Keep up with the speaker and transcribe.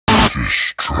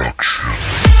Destruction.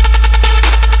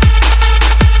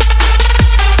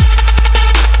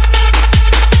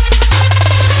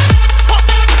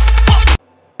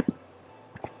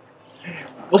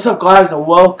 What's up guys, and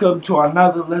welcome to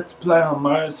another Let's Play on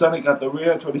Mario Sonic at the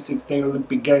Rio 2016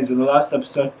 Olympic Games. In the last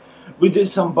episode we did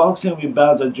some boxing with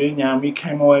Bowser Jr. and we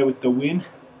came away with the win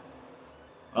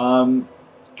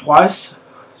twice.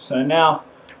 So now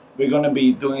we're going to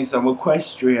be doing some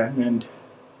equestrian, and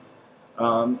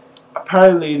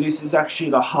apparently this is actually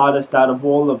the hardest out of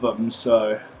all of them,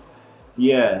 so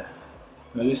yeah,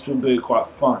 this will be quite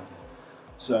fun.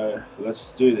 So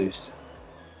let's do this.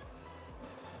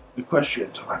 Equestrian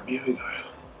time, here we go.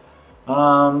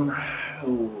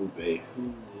 Who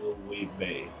will we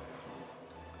be?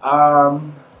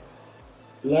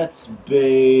 Let's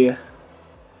be,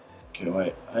 okay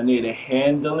wait, I need a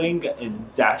handling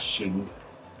and dashing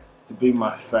to be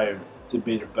my favorite, to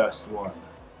be the best one.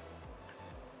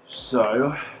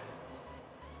 So,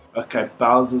 okay,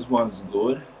 Bowser's one's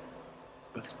good,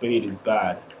 but speed is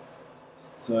bad.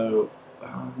 So,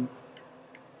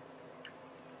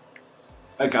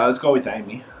 okay, let's go with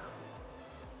Amy.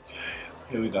 Okay,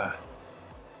 here we go.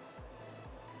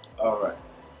 Alright.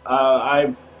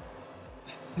 I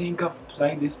think I've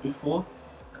played this before.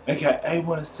 Okay, A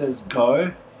when it says go,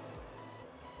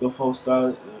 the full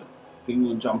start thing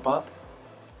will jump up.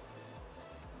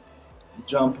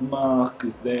 Jump mark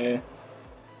is there.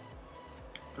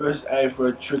 Press A for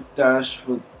a trick dash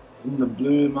for in the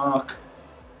blue mark.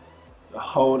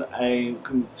 Hold A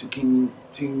to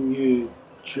continue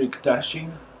trick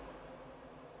dashing.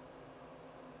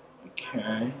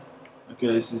 Okay,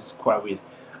 this is quite weird.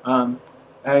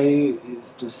 A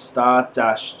is to start,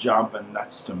 dash, jump, and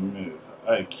that's to move.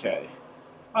 Okay,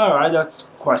 alright, that's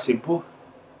quite simple.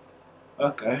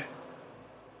 Okay.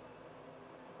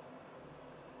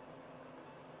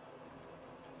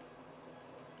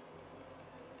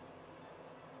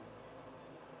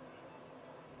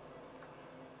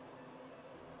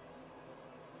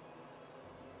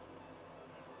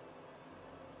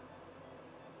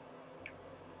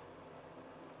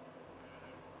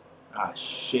 Ah,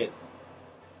 shit.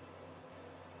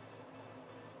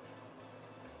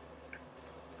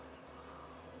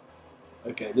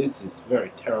 Okay, this is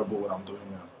very terrible what I'm doing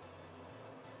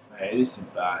now. Hey, this is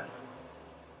bad.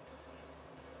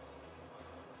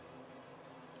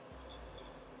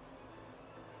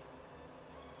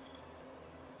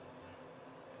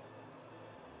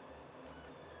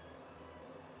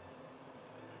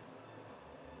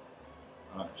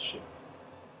 Ah, shit.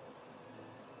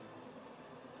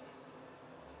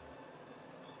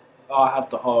 Oh, I have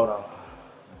to hold on.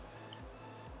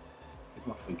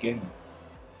 I'm forgetting.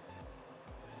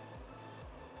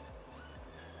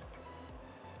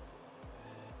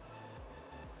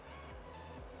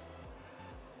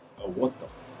 Oh, what the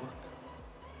fuck?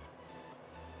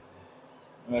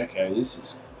 Okay, this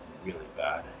is really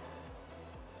bad.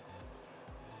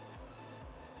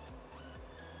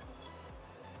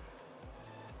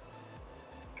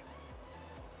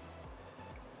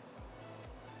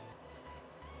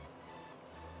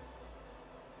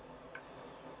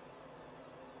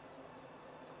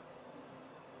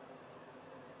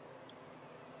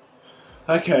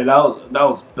 Okay, that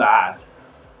was bad.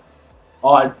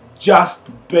 Oh, I just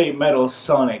beat Metal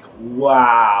Sonic.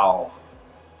 Wow.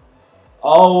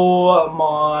 Oh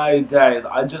my days.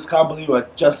 I just can't believe I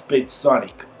just beat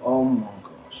Sonic. Oh my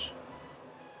gosh.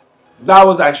 That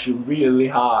was actually really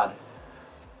hard.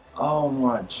 Oh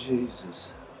my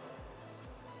Jesus.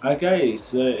 Okay,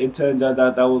 so it turns out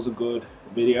that was a good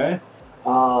video.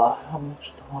 How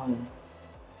much time?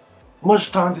 How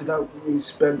much time did I really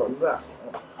spend on that?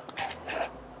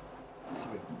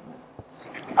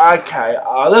 Okay,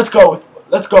 let's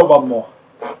go one more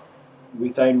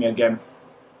with Amy again.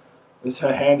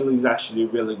 Her handling is actually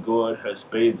really good. Her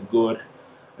speed's good.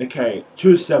 Okay,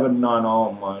 279.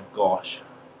 Oh my gosh.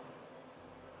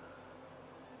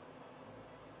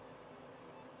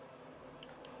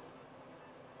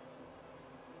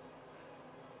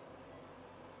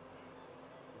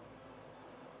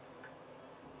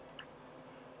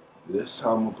 This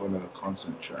time we're gonna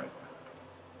concentrate.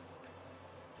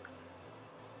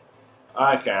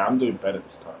 Okay, I'm doing better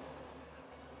this time.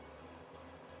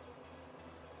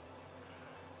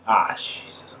 Ah,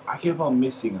 Jesus. I keep on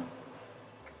missing them.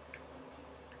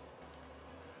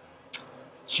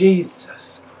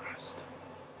 Jesus Christ.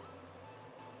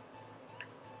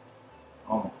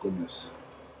 Oh my goodness.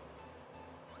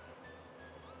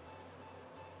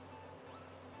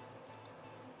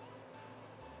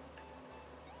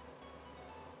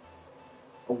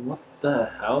 What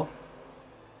the hell?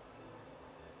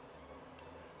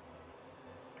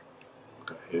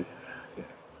 Okay. Yeah.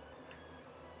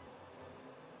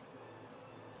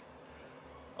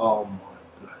 Oh my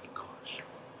bloody gosh.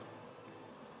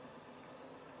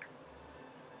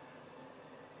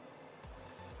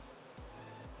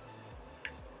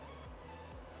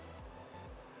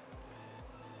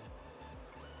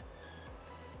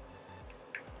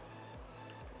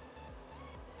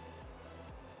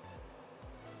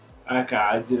 Okay,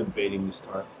 I didn't beat him this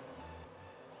time.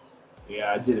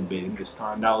 Yeah, I didn't beat him this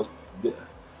time. That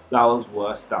was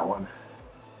worse. That one.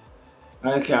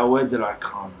 Okay, where did I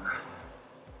come?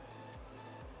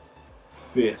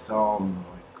 Fifth. Oh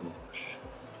my gosh.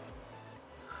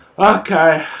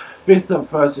 Okay, fifth and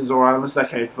first is alright. Unless I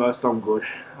came first, I'm good.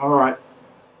 Alright.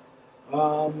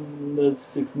 There's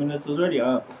 6 minutes already.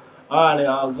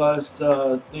 Alright, guys.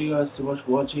 Thank you guys so much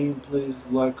for watching. Please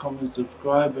like, comment,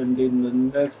 subscribe, and in the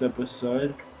next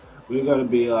episode, we're gonna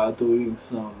be doing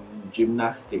some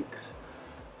gymnastics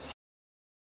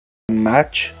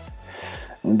match,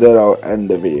 and then I'll end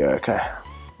the video. Okay,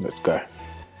 let's go.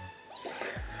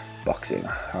 Boxing.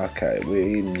 Okay,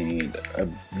 we need a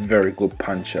very good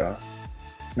puncher.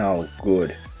 No,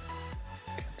 good.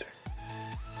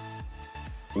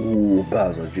 Ooh,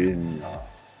 Bowser Jr.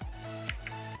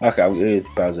 Okay, I'll get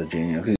Bowser Jr.